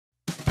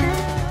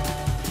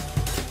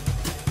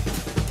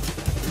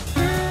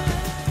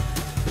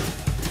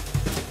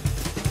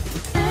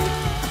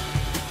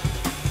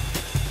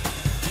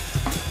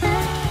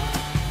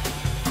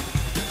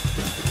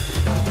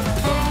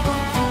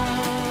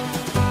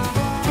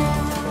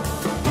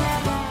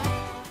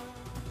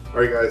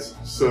All right, guys.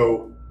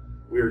 So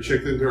we are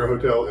checked into our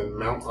hotel in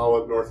Mt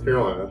Olive, North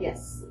Carolina.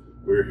 Yes.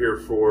 We're here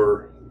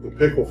for the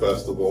Pickle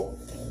Festival,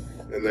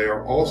 and they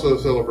are also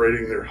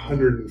celebrating their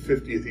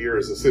 150th year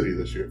as a city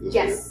this year.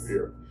 Yes.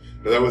 Year.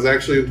 Now, that was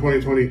actually in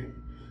 2020.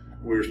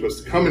 We were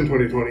supposed to come in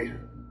 2020.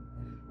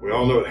 We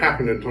all know it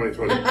happened in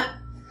 2020.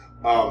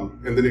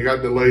 And then it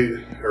got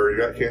delayed, or it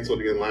got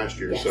canceled again last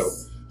year. Yes. So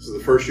this is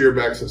the first year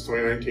back since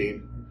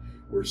 2019.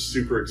 We're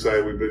super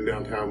excited. We've been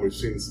downtown. We've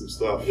seen some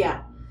stuff.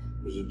 Yeah.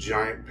 There's a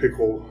giant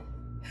pickle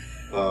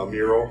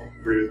mural.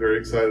 Bree's very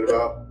excited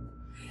about.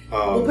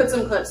 We'll put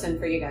some clips in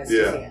for you guys to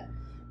see it.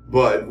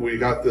 But we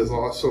got this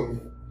awesome,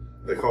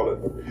 they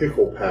called it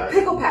Pickle Pack.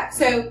 Pickle Pack.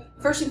 So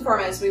first and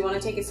foremost, we want to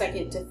take a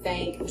second to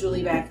thank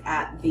Julie Beck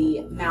at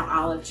the Mt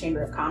Olive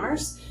Chamber of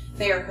Commerce.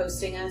 They are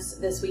hosting us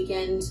this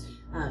weekend.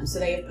 So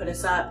they have put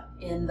us up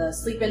in the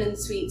sleep-in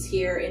suites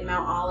here in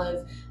Mt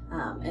Olive.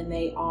 And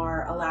they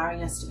are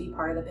allowing us to be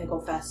part of the Pickle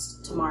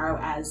Fest tomorrow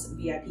as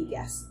VIP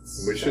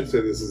guests. We should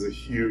say this is a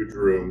huge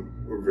room.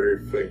 We're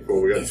very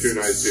thankful. We got 2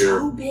 nights here.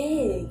 So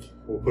big.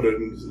 We'll put in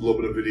a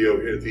little bit of video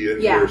here at the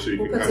end here so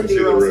you we'll can put kind some of see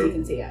the B-roll room. so you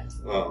can see it.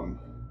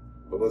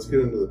 But let's get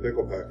into the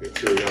pickle packet.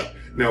 See what we got.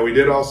 Now we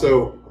did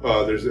also.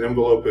 There's an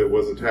envelope that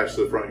was attached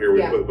to the front here.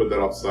 We put that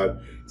off the side.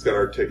 It's got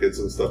our tickets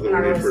and stuff that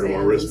we need for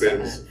tomorrow.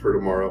 Wristbands for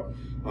tomorrow.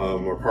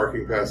 Our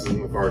parking passes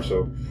in the car.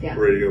 So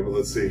we're ready to go. But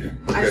let's see. Okay.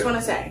 I just want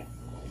to say,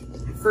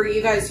 for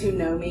you guys who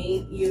know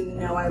me, you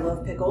know I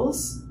love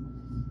pickles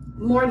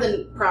more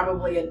than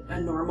probably a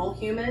normal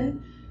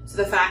human. So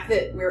the fact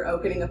that we're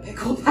opening a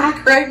pickle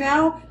pack right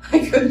now, I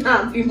could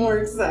not be more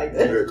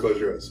excited. Okay, close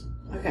your eyes.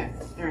 Okay,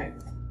 all right.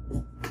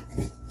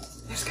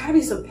 There's got to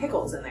be some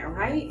pickles in there,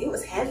 right? It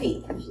was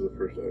heavy. This is the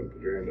first item.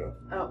 Put your hand up.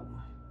 Oh.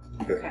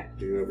 Okay.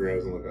 You can open your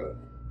eyes and look at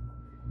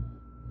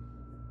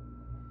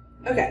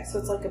it. Okay, so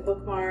it's like a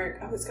bookmark.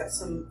 Oh, it's got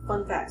some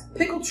fun facts.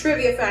 Pickle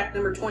trivia fact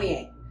number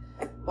 28.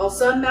 While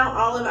some Mt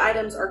Olive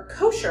items are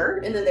kosher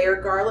in that they are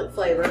garlic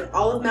flavored,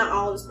 all of Mt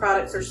Olive's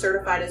products are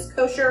certified as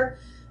kosher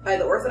by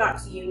the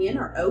Orthodox Union,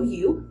 or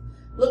OU.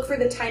 Look for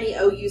the tiny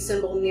OU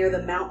symbol near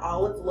the Mt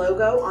Olive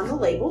logo on the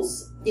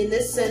labels. In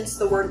this sense,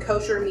 the word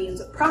kosher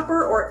means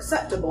proper or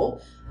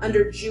acceptable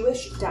under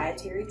Jewish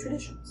dietary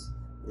traditions.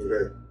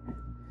 Okay.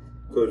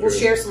 We'll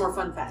share some more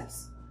fun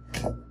facts.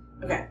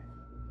 Okay.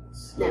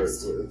 Start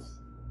with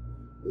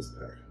this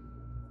pack.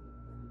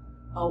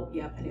 Oh,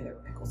 yep, I knew there were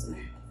pickles in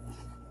there.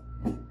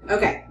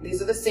 Okay, these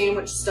are the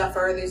sandwich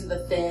stuffer. These are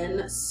the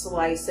thin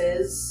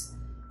slices.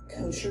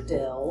 Kosher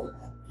dill.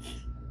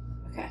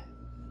 Okay.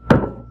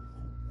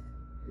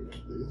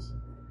 These.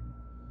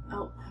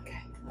 Oh,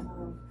 okay.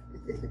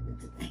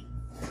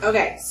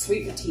 Okay,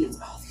 sweet petites.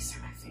 Oh, these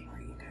are my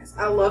favorite, you guys.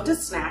 I love to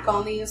snack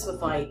on these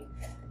with like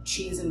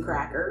cheese and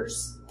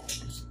crackers.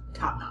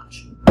 Top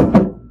notch.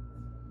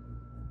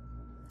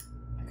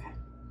 Okay.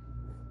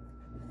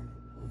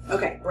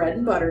 Okay, bread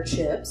and butter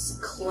chips.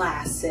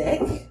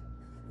 Classic.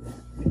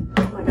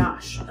 Oh my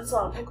gosh, that's a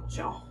lot of pickles,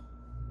 y'all.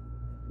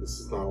 This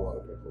is not a lot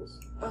of pickles.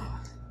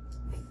 Oh.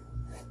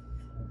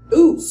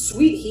 Ooh,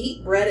 sweet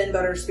heat bread and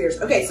butter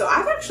spears. Okay, so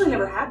I've actually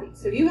never had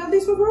these. Have you had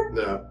these before?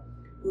 No.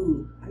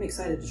 Ooh, I'm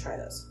excited to try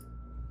those.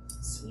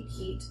 Sweet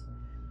heat.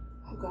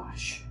 Oh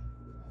gosh.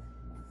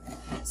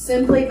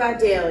 Simply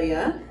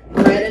Vidalia.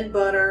 Bread and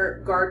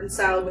butter garden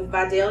salad with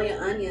Vidalia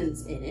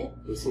onions in it.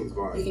 This one's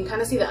mine. You can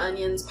kind of see the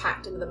onions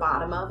packed into the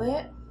bottom of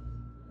it.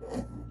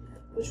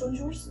 Which one's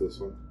yours? This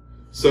one.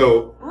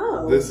 So,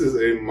 this is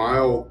a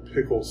mild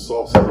pickle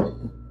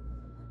salsa.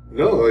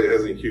 No, it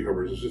has any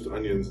cucumbers. It's just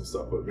onions and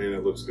stuff, but man,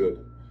 it looks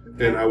good.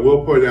 Okay. And I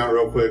will point out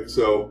real quick,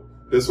 so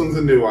this one's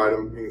a new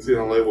item. You can see it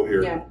on the label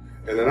here. Yeah.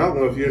 And then I don't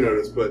know if you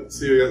noticed, but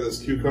see we got this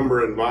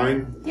cucumber and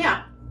vine?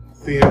 Yeah.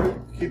 Thea,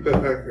 keep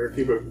that back, or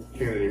keep a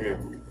can in your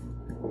hand.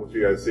 I want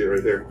you guys to see it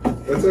right there.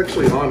 That's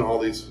actually on all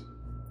these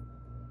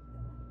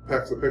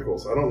packs of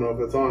pickles. I don't know if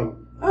it's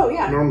on. Oh,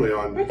 yeah. Normally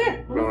on right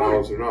there. Mount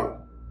Olives or not.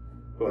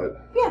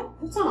 But yeah,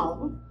 it's on all of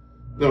them.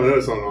 No,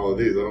 it's on all of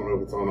these. I don't know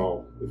if it's on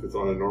all. If it's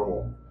on a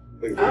normal. I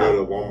think if we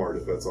go to Walmart,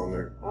 if that's on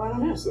there. Oh, I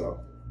don't know. So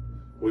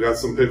we got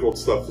some pickled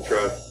stuff to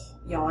try.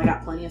 Y'all, I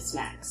got plenty of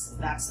snacks.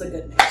 That's the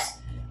good news.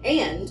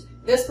 And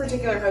this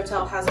particular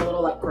hotel has a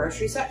little like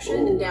grocery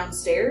section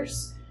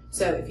downstairs.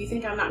 So if you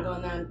think I'm not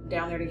going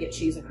down there to get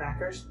cheese and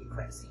crackers, you're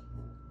crazy.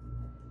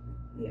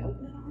 You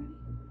open it already?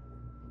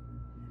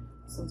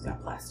 This one's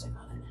got plastic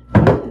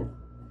on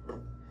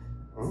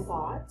it.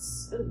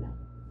 Thoughts? Oh no.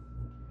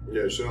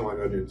 Yeah, she don't like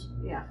onions.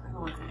 Yeah, I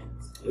don't like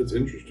onions. It's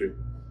interesting.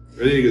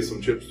 I need to get some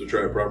chips to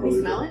try it properly. Can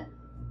you smell it?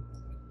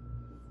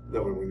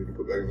 That one we need to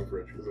put back in the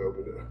fridge because I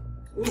opened it.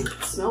 Ooh,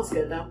 it smells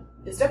good though.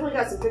 It's definitely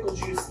got some pickle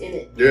juice in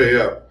it.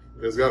 Yeah.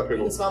 It's got pickle.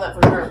 You can smell that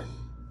for sure.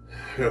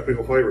 Yeah,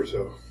 pickle flavor,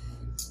 so.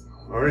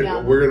 All right,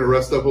 well, we're going to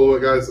rest up a little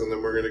bit, guys, and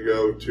then we're going to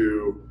go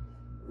to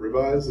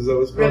Ribeyes. Is that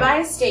what it's called?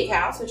 Ribeyes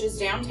Steakhouse, which is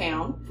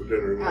downtown. For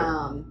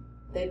dinner.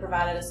 They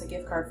provided us a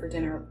gift card for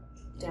dinner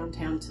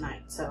downtown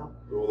tonight, so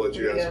we'll let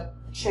you guys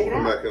check it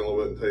out. Come back in a little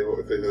bit and tell you what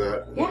we think of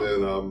that. Yeah.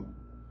 And then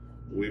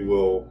we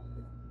will,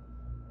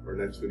 our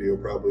next video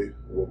probably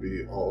will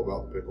be all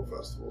about the Pickle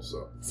Festival.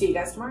 So see you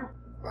guys tomorrow.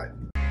 Bye.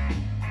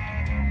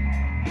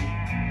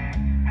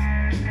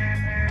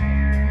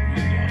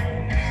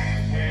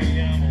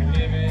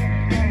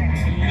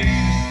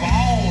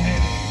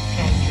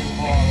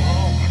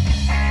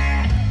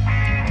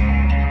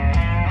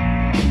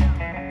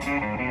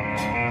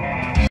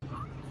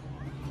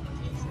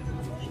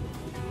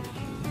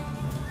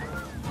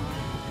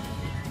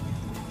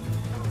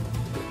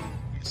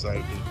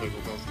 Excited for the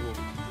Pickle Festival?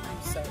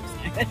 I'm so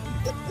excited.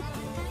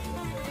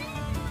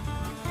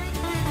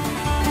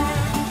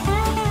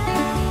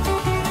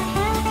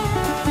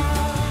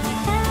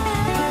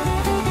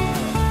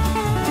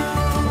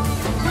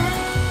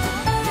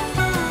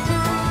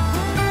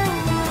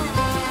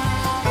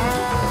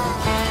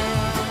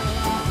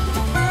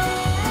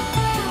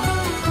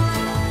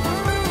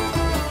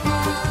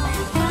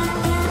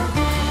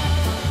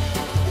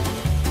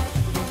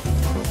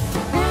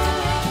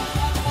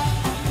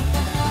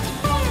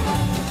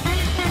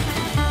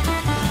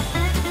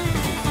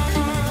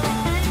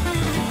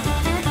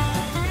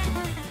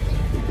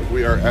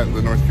 We are at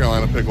the North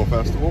Carolina Pickle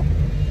Festival.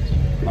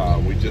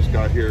 We just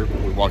got here.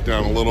 We walked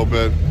down a little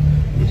bit.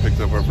 We picked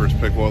up our first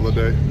pickle of the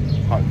day.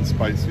 Hot and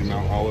spicy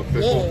Mt Olive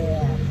Pickle.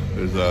 Yeah.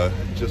 There's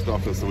just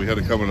off this, so we had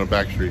to come in a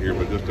back street here,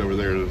 but just over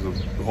there, there's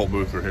a whole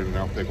booth for handing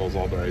out pickles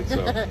all day.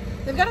 So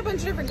they've got a bunch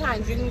of different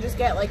kinds. You can just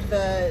get like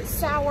the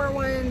sour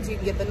ones. You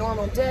can get the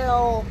normal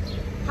dill,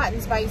 hot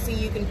and spicy.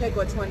 You can pick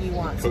which one you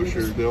want.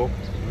 kosher dill,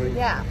 I think.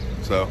 Yeah.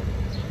 So,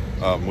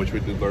 which we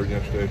did learn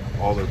yesterday.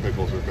 All their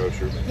pickles are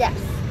kosher. Yes.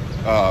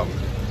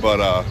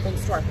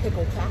 Thanks to our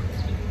pickle cat.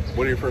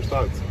 What are your first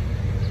thoughts?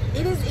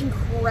 It is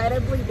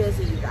incredibly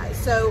busy, you guys.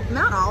 So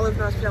Mt Olive,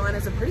 North Carolina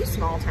is a pretty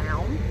small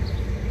town,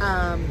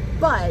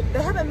 but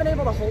they haven't been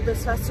able to hold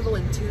this festival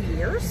in 2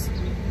 years.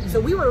 So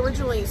we were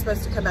originally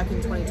supposed to come back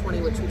in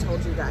 2020, which we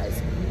told you guys.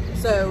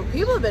 So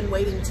people have been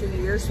waiting 2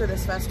 years for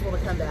this festival to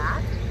come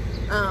back.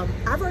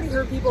 I've already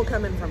heard people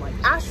coming from like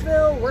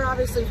Asheville. We're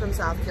obviously from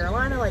South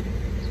Carolina. Like,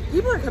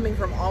 people are coming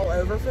from all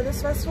over for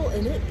this festival,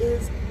 and it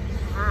is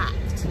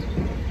packed.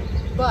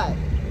 But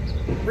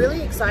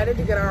really excited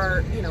to get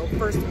our,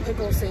 first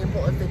pickle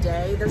sample of the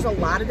day. There's a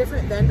lot of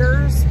different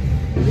vendors.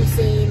 We've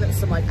seen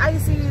some like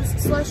ices,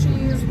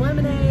 slushies,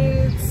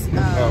 lemonades.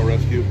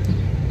 Rescue.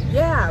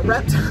 Yeah,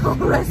 reptile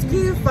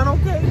rescue, funnel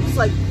cakes.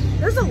 Like,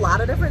 there's a lot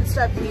of different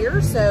stuff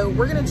here. So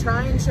we're gonna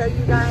try and show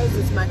you guys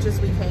as much as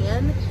we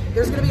can.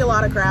 There's gonna be a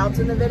lot of crowds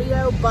in the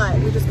video, but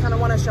we just kind of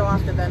want to show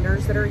off the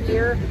vendors that are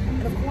here,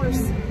 and of course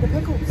the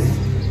pickles.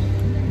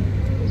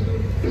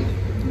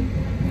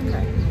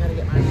 Okay, I gotta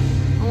get mine.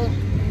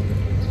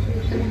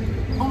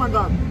 Oh my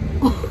god.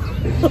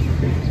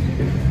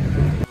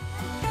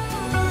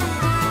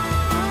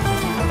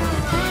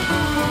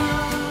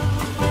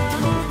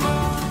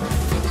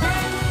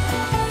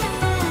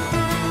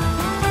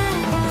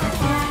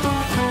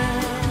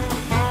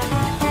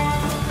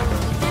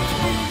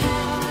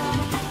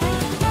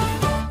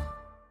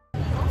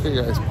 Hey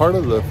guys, part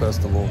of the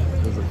festival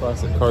is a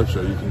classic car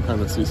show. You can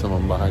kind of see some of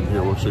them behind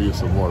here. We'll show you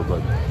some more,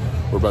 but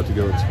we're about to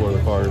go explore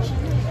the cars.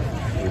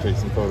 We take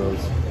some photos.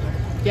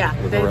 Yeah,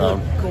 they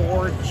look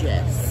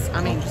gorgeous.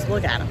 I mean, just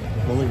look at them.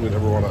 I don't think we'd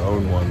ever want to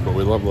own one, but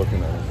we love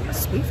looking at them.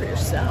 Speak for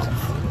yourself.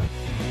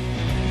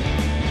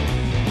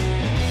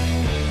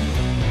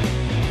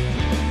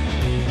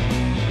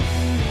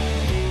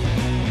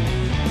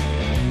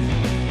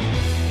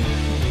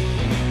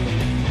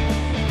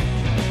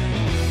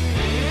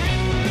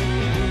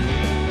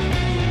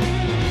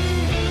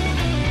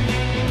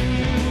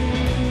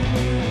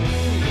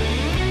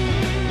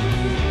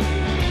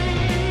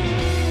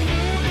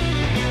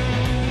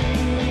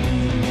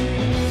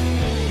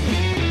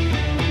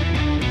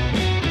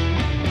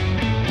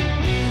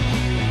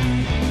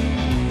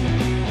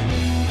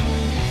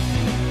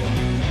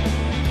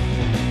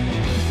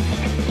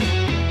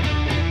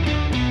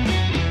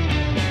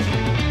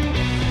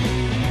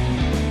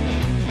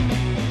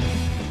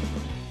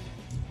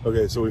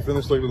 Okay, so we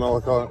finished looking at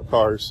all the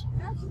cars.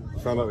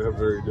 We found out we have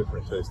very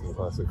different taste in the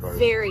classic cars.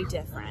 Very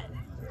different.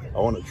 I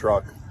want a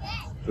truck.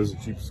 There's a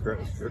Jeep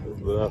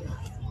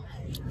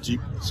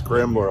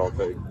Scrambler I'll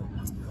take.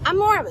 I'm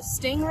more of a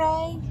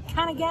Stingray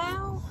kind of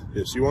gal.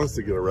 Yeah, she wants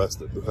to get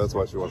arrested, but that's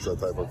why she wants that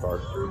type of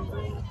car.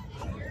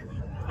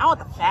 I want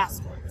the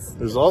fast ones.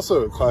 There's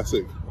also a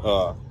classic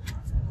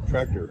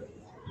tractor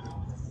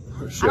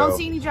show. I don't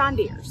see any John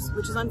Deeres,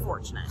 which is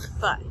unfortunate,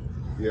 but...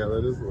 Yeah,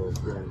 that is a little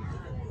strange.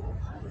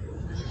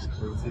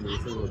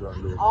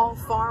 All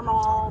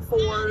Farmall,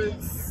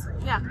 Fords.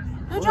 Yeah,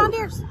 no John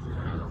Deere's.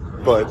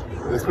 But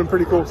it's been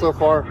pretty cool so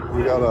far.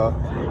 We got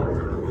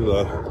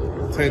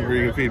the tent where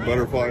you can feed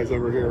butterflies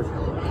over here.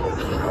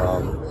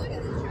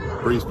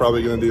 Bree's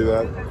probably going to do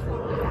that.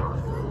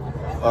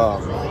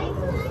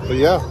 But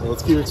yeah,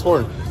 let's keep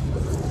exploring.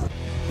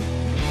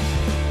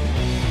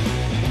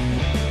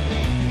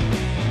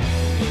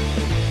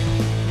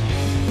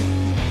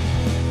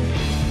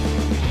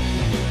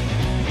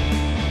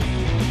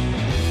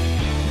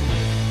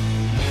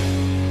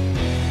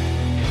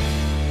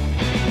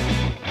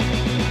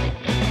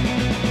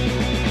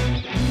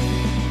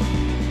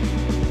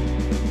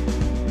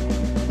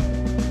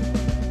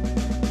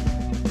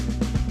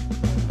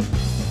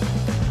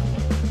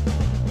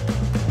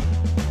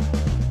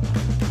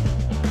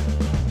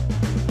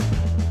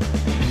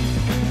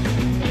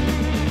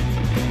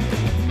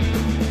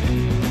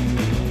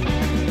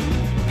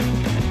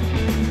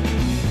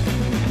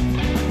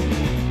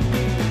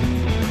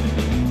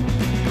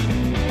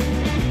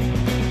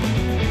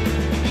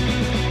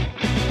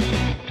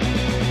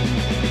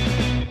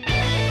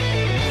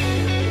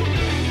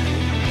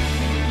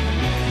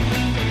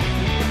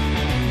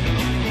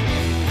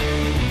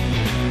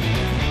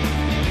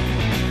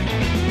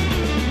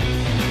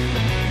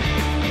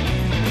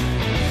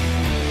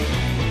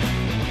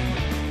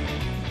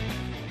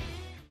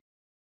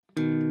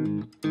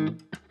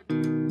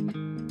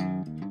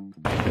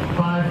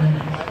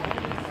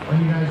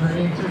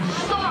 to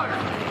start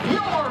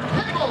your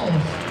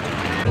pickles.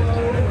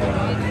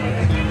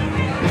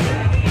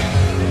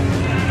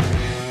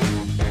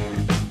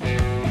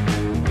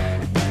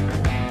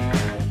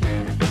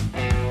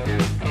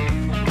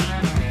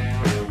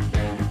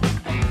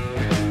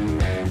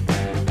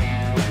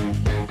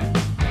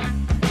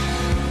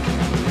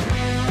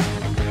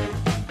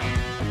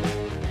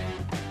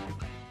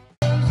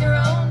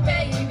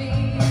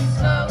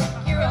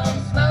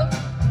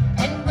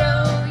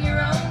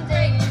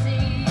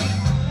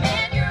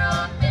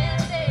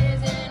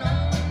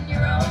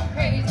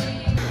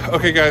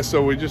 Okay guys,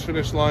 so we just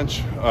finished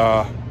lunch.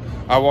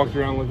 I walked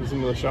around looking at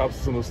some of the shops,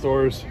 some of the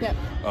stores. Yep.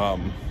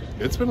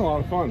 It's been a lot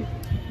of fun.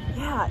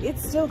 Yeah,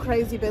 it's still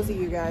crazy busy,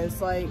 you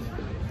guys. Like,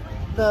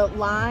 the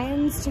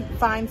lines to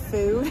find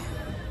food.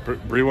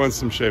 Bree wants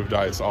some shaved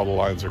ice. All the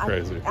lines are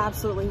crazy. I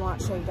absolutely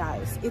want shaved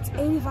ice. It's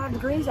 85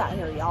 degrees out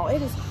here, y'all.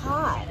 It is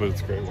hot. But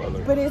it's great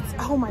weather. But it's,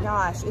 oh my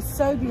gosh, it's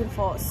so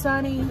beautiful. It's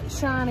sunny,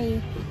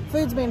 shiny.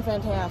 Food's been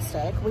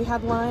fantastic. We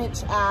had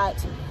lunch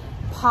at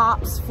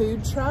Pop's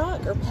food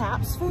truck, or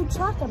Pap's food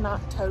truck. I'm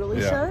not totally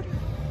sure.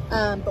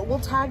 But we'll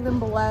tag them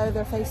below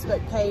their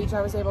Facebook page.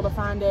 I was able to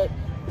find it.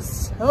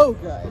 So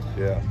good.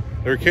 Yeah.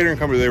 They're a catering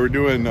company. They were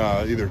doing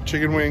either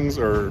chicken wings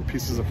or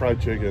pieces of fried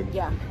chicken.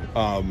 Yeah.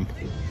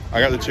 I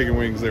got the chicken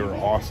wings. They were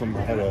awesome.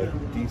 I had a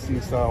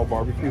DC style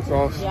barbecue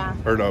sauce. Yeah.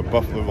 Or the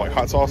buffalo like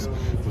hot sauce.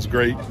 It was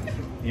great.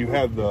 You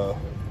had the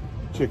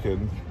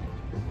chicken.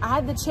 I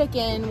had the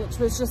chicken, which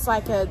was just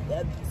like a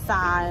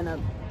thigh and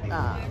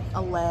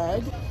a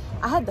leg.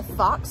 I had the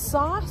fox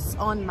sauce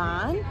on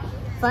mine.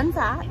 Fun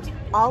fact,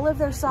 all of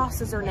their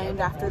sauces are named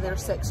after their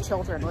 6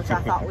 children, which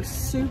I thought was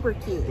super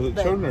cute. Was it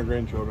children or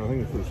grandchildren? I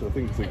think it's the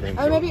grandchildren.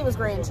 Oh, maybe it was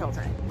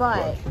grandchildren,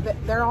 but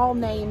they're all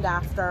named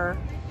after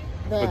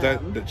them.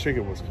 But the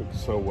chicken was cooked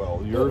so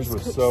well. Yours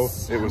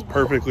was it was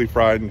perfectly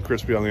fried and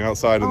crispy on the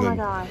outside. And my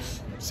gosh.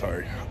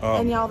 Sorry.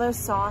 And y'all, those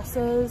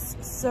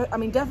sauces, I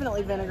mean,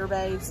 definitely vinegar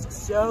based,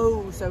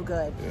 so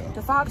good. Yeah.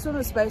 The fox one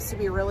was supposed to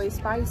be really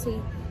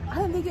spicy. I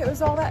didn't think it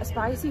was all that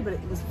spicy, but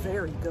it was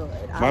very good.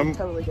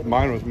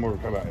 Mine was more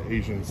kind of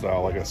Asian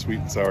style, like a sweet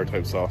and sour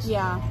type sauce.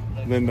 Yeah.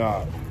 And then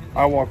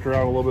I walked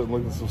around a little bit and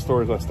looked at some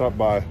stores. I stopped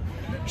by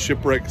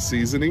Shipwreck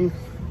Seasoning.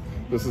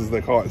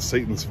 They call it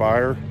Satan's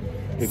Fire.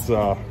 It's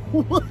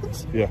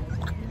what? Yeah.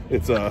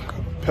 It's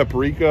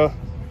paprika,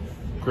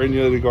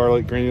 granulated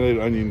garlic,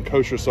 granulated onion,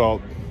 kosher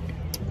salt,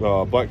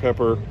 black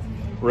pepper,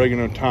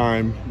 oregano,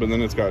 thyme, but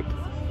then it's got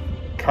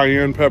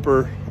cayenne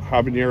pepper,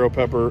 habanero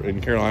pepper,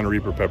 and Carolina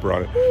Reaper pepper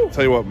on it. I'll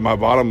tell you what, my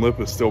bottom lip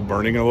is still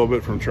burning a little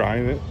bit from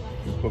trying it,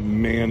 but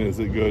man, is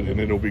it good, and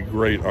it'll be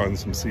great on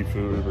some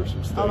seafood or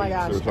some steaks. Oh my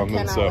gosh, or something.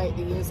 I cannot wait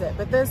to use it.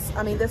 But this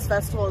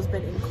festival has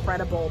been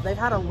incredible. They've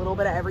had a little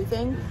bit of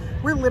everything.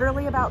 We're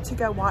literally about to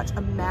go watch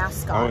a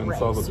mascot race. I went and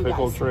saw the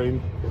pickle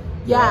train.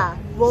 Yeah,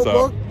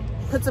 we'll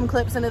put some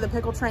clips into the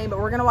pickle train, but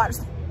we're gonna watch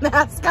the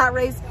mascot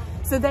race.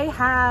 So they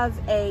have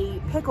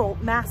a pickle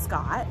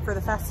mascot for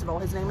the festival.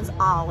 His name is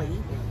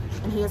Ollie,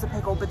 and he is a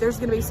pickle, but there's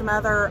gonna be some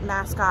other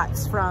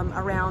mascots from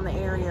around the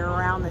area,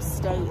 around the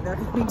state. They're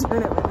gonna be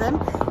doing it with them.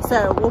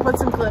 So we'll put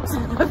some clips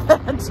of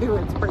that too.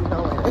 It's pretty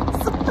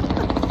hilarious.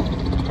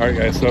 All right,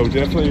 guys, so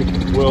definitely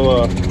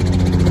we'll,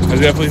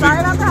 Sorry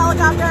about the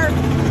helicopter.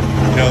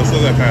 Yeah, let's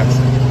let that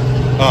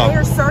pass. They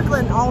are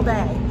circling all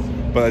day.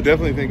 But I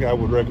definitely think I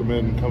would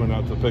recommend coming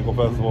out to the Pickle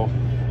Festival.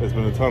 It's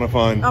been a ton of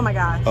fun. Oh my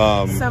gosh,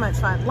 so much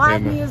fun.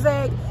 Live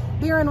music,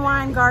 beer and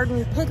wine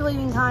garden, pickle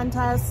eating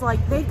contests.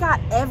 Like, they've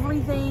got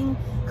everything,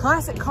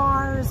 classic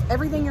cars,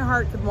 everything your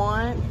heart could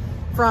want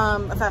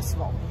from a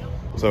festival.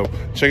 So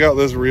check out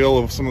this reel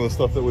of some of the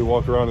stuff that we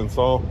walked around and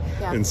saw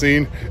and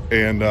seen,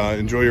 and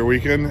enjoy your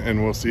weekend,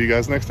 and we'll see you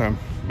guys next time.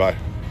 Bye.